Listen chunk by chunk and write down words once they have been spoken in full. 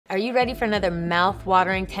Are you ready for another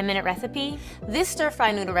mouth-watering 10-minute recipe? This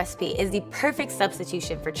stir-fry noodle recipe is the perfect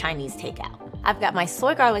substitution for Chinese takeout. I've got my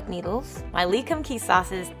soy garlic noodles, my lee kum kee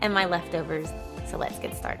sauces, and my leftovers, so let's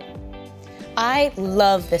get started. I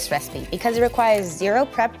love this recipe because it requires zero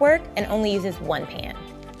prep work and only uses one pan.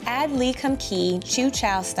 Add lee kum kee chu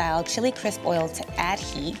chow style chili crisp oil to add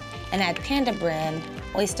heat, and add panda brand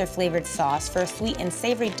oyster flavored sauce for a sweet and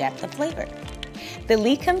savory depth of flavor. The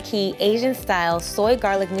lee kum kee Asian style soy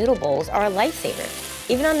garlic noodle bowls are a lifesaver.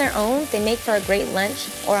 Even on their own, they make for a great lunch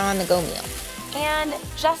or on the go meal. And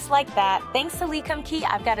just like that, thanks to lee kum kee,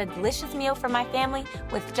 I've got a delicious meal for my family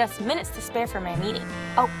with just minutes to spare for my meeting.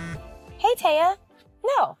 Oh, hey Taya.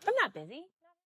 No, I'm not busy.